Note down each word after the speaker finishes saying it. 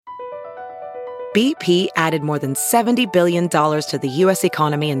BP added more than $70 billion to the U.S.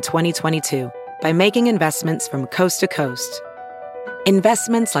 economy in 2022 by making investments from coast to coast.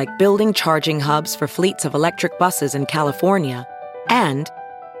 Investments like building charging hubs for fleets of electric buses in California and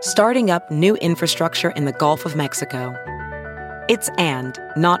starting up new infrastructure in the Gulf of Mexico. It's and,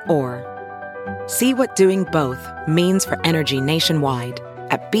 not or. See what doing both means for energy nationwide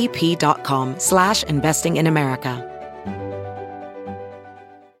at bp.com/investing in America.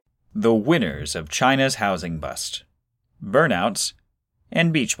 The winners of China's housing bust: burnouts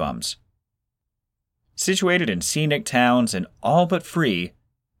and beach bums. Situated in scenic towns and all but free,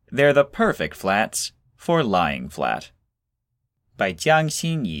 they're the perfect flats for lying flat. By Jiang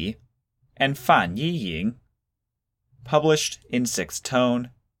Xinyi and Fan Yiying. Published in 6th tone.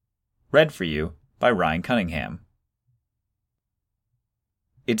 Read for you by Ryan Cunningham.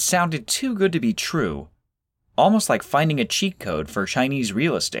 It sounded too good to be true, almost like finding a cheat code for Chinese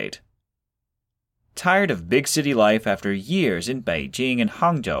real estate. Tired of big city life after years in Beijing and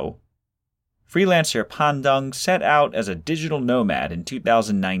Hangzhou, freelancer Pan Deng set out as a digital nomad in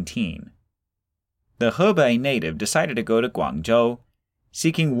 2019. The Hebei native decided to go to Guangzhou,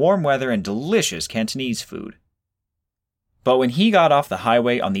 seeking warm weather and delicious Cantonese food. But when he got off the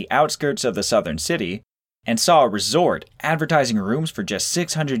highway on the outskirts of the southern city and saw a resort advertising rooms for just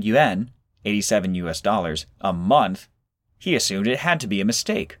 600 yuan, $87 a month, he assumed it had to be a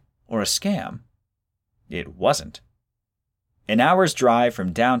mistake or a scam. It wasn't. An hour's drive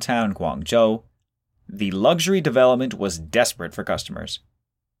from downtown Guangzhou, the luxury development was desperate for customers.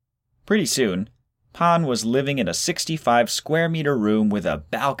 Pretty soon, Pan was living in a 65 square meter room with a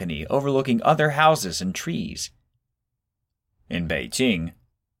balcony overlooking other houses and trees. In Beijing,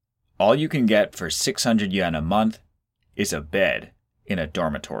 all you can get for 600 yuan a month is a bed in a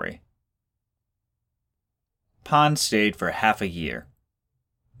dormitory. Pan stayed for half a year.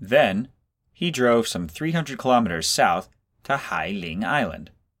 Then, he drove some 300 kilometers south to Hailing Island,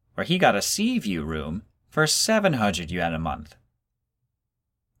 where he got a sea view room for 700 yuan a month.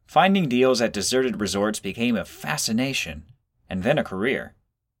 Finding deals at deserted resorts became a fascination, and then a career.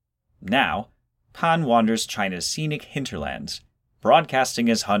 Now, Pan wanders China's scenic hinterlands, broadcasting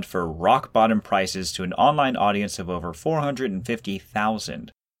his hunt for rock-bottom prices to an online audience of over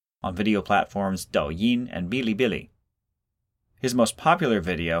 450,000 on video platforms Douyin and Bilibili. His most popular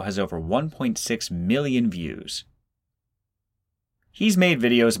video has over 1.6 million views. He's made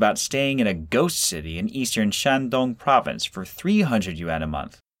videos about staying in a ghost city in eastern Shandong province for 300 yuan a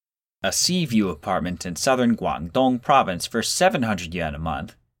month, a sea view apartment in southern Guangdong province for 700 yuan a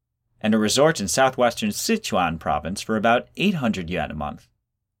month, and a resort in southwestern Sichuan province for about 800 yuan a month.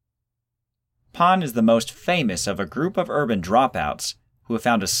 Pan is the most famous of a group of urban dropouts who have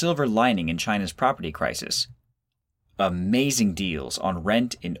found a silver lining in China's property crisis: amazing deals on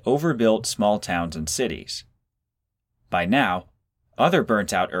rent in overbuilt small towns and cities. By now, other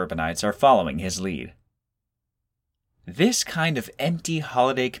burnt-out urbanites are following his lead. This kind of empty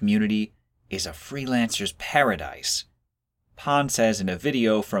holiday community is a freelancer's paradise, Pan says in a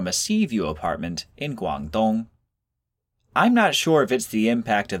video from a sea view apartment in Guangdong. I'm not sure if it's the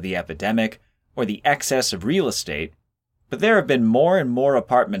impact of the epidemic or the excess of real estate, but there have been more and more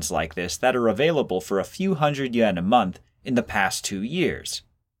apartments like this that are available for a few hundred yuan a month in the past 2 years.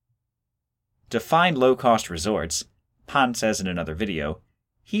 To find low-cost resorts, Pan says in another video,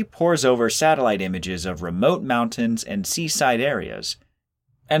 he pores over satellite images of remote mountains and seaside areas,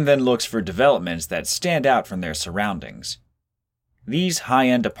 and then looks for developments that stand out from their surroundings. These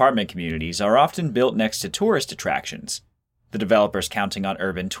high-end apartment communities are often built next to tourist attractions, the developers counting on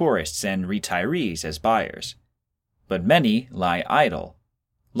urban tourists and retirees as buyers. But many lie idle,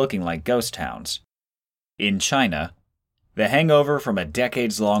 looking like ghost towns. In China, the hangover from a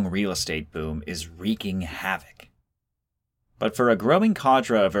decades-long real estate boom is wreaking havoc. But for a growing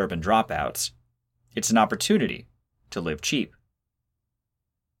cadre of urban dropouts, it's an opportunity to live cheap.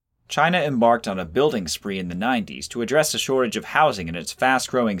 China embarked on a building spree in the 90s to address a shortage of housing in its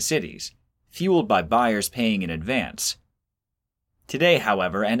fast-growing cities, fueled by buyers paying in advance. Today,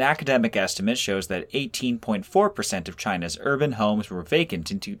 however, an academic estimate shows that 18.4% of China's urban homes were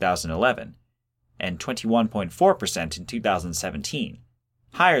vacant in 2011, and 21.4% in 2017,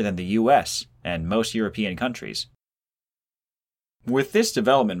 higher than the US and most European countries. With this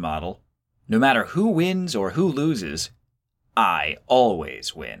development model, no matter who wins or who loses, I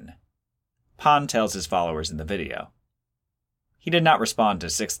always win, Pan tells his followers in the video. He did not respond to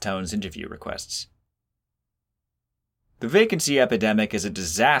 6th Tone's interview requests. The vacancy epidemic is a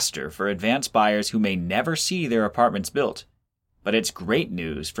disaster for advanced buyers who may never see their apartments built, but it's great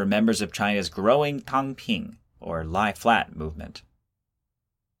news for members of China's growing Tangping, or lie flat, movement.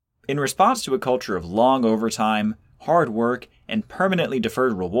 In response to a culture of long overtime, hard work, and permanently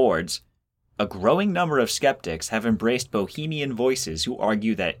deferred rewards, a growing number of skeptics have embraced bohemian voices who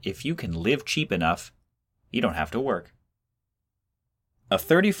argue that if you can live cheap enough, you don't have to work. A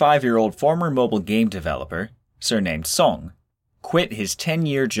 35-year-old former mobile game developer, surnamed Song, quit his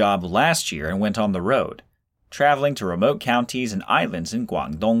 10-year job last year and went on the road, traveling to remote counties and islands in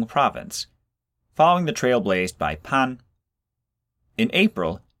Guangdong province, following the trail blazed by Pan. In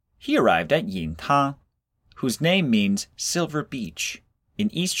April, he arrived at Yintang, whose name means Silver Beach,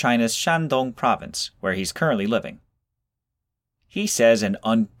 in East China's Shandong province, where he's currently living. He says an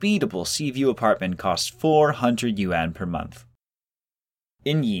unbeatable sea view apartment costs 400 yuan per month.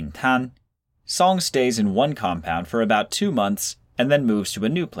 In Yintan, Song stays in one compound for about 2 months and then moves to a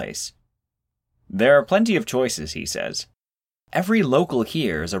new place. There are plenty of choices, he says. Every local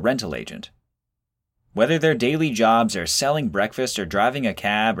here is a rental agent. Whether their daily jobs are selling breakfast or driving a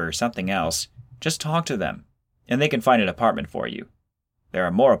cab or something else, just talk to them, and they can find an apartment for you. There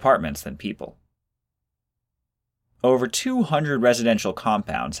are more apartments than people. Over 200 residential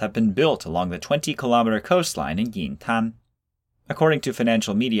compounds have been built along the 20-kilometer coastline in Yintan, according to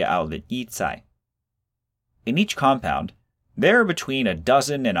financial media outlet Yicai. In each compound, there are between a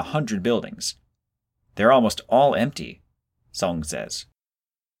dozen and 100 buildings. They're almost all empty, Song says.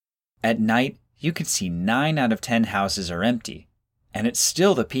 At night, you can see 9 out of 10 houses are empty, and it's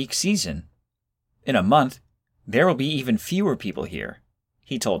still the peak season. In a month, there will be even fewer people here,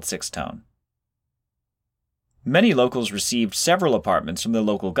 he told Sixth Tone. Many locals received several apartments from the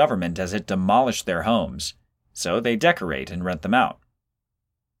local government as it demolished their homes, so they decorate and rent them out.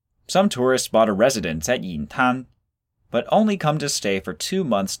 Some tourists bought a residence at Yintan, but only come to stay for 2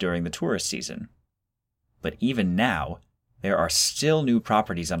 months during the tourist season. But even now, there are still new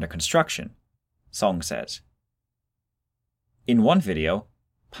properties under construction, Song says. In one video,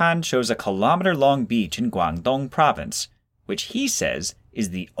 Pan shows a kilometer-long beach in Guangdong province, which he says is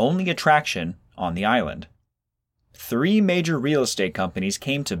the only attraction on the island. 3 major real estate companies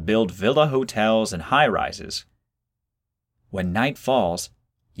came to build villa hotels and high-rises. When night falls,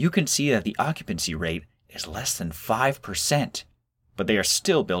 you can see that the occupancy rate is less than 5%, but they are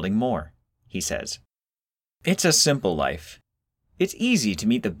still building more, he says. It's a simple life. It's easy to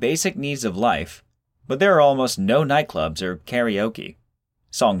meet the basic needs of life, but there are almost no nightclubs or karaoke,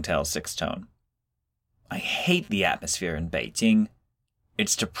 Song tells Sixth Tone. I hate the atmosphere in Beijing.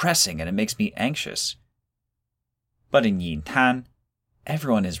 It's depressing and it makes me anxious. But in Yintan,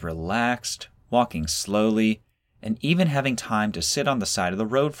 everyone is relaxed, walking slowly, and even having time to sit on the side of the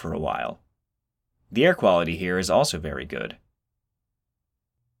road for a while. The air quality here is also very good.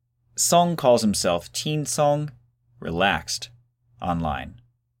 Song calls himself Teen Song, relaxed, online.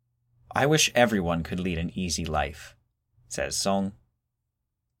 I wish everyone could lead an easy life, says Song.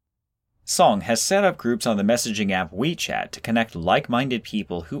 Song has set up groups on the messaging app WeChat to connect like-minded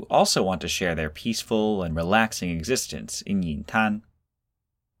people who also want to share their peaceful and relaxing existence in Yintan.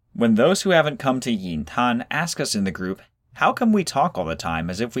 When those who haven't come to Yintan ask us in the group, how come we talk all the time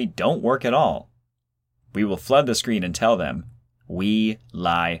as if we don't work at all? We will flood the screen and tell them, we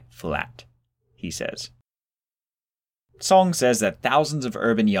lie flat, he says. Song says that thousands of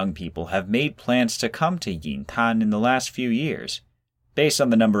urban young people have made plans to come to Yintan in the last few years, based on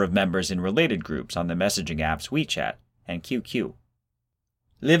the number of members in related groups on the messaging apps WeChat and QQ.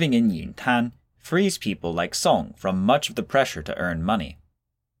 Living in Yintan frees people like Song from much of the pressure to earn money.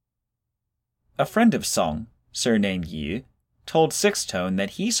 A friend of Song, surnamed Yi, told Sixth Tone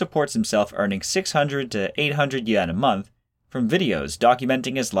that he supports himself earning 600 to 800 yuan a month from videos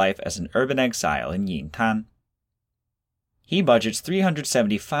documenting his life as an urban exile in Yintan. He budgets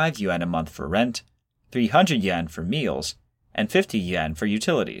 375 yuan a month for rent, 300 yuan for meals, and 50 yuan for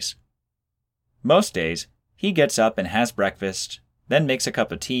utilities. Most days, he gets up and has breakfast, then makes a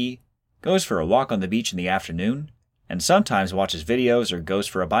cup of tea, goes for a walk on the beach in the afternoon, and sometimes watches videos or goes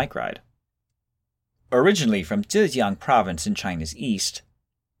for a bike ride. Originally from Zhejiang province in China's east,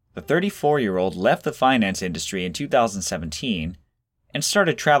 the 34-year-old left the finance industry in 2017 and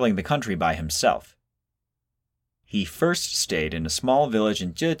started traveling the country by himself. He first stayed in a small village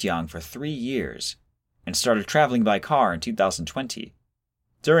in Zhejiang for 3 years and started traveling by car in 2020,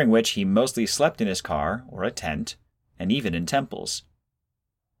 during which he mostly slept in his car or a tent, and even in temples.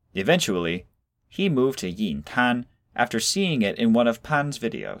 Eventually, he moved to Yintan after seeing it in one of Pan's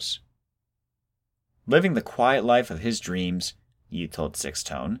videos. Living the quiet life of his dreams, Yi told Sixth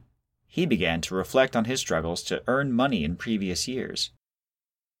Tone, he began to reflect on his struggles to earn money in previous years.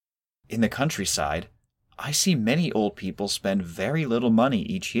 In the countryside, I see many old people spend very little money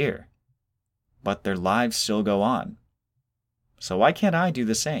each year, but their lives still go on. So why can't I do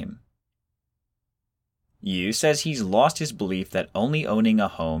the same? Yu says he's lost his belief that only owning a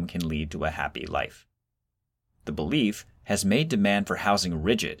home can lead to a happy life. The belief has made demand for housing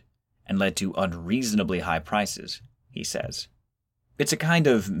rigid and led to unreasonably high prices, he says. It's a kind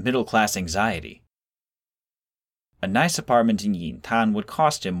of middle-class anxiety. A nice apartment in Yintan would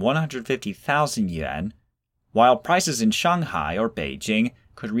cost him 150,000 yuan, while prices in Shanghai or Beijing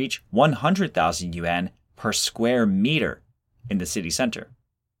could reach 100,000 yuan per square meter in the city center.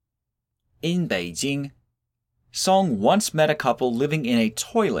 In Beijing, Song once met a couple living in a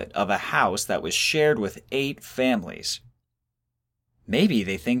toilet of a house that was shared with 8 families. Maybe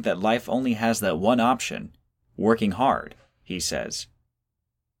they think that life only has that one option, working hard, he says.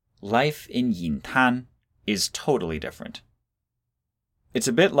 Life in Yintan is totally different. It's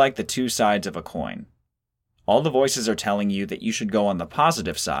a bit like the two sides of a coin. All the voices are telling you that you should go on the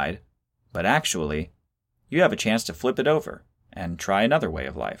positive side, but actually, you have a chance to flip it over and try another way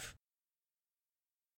of life.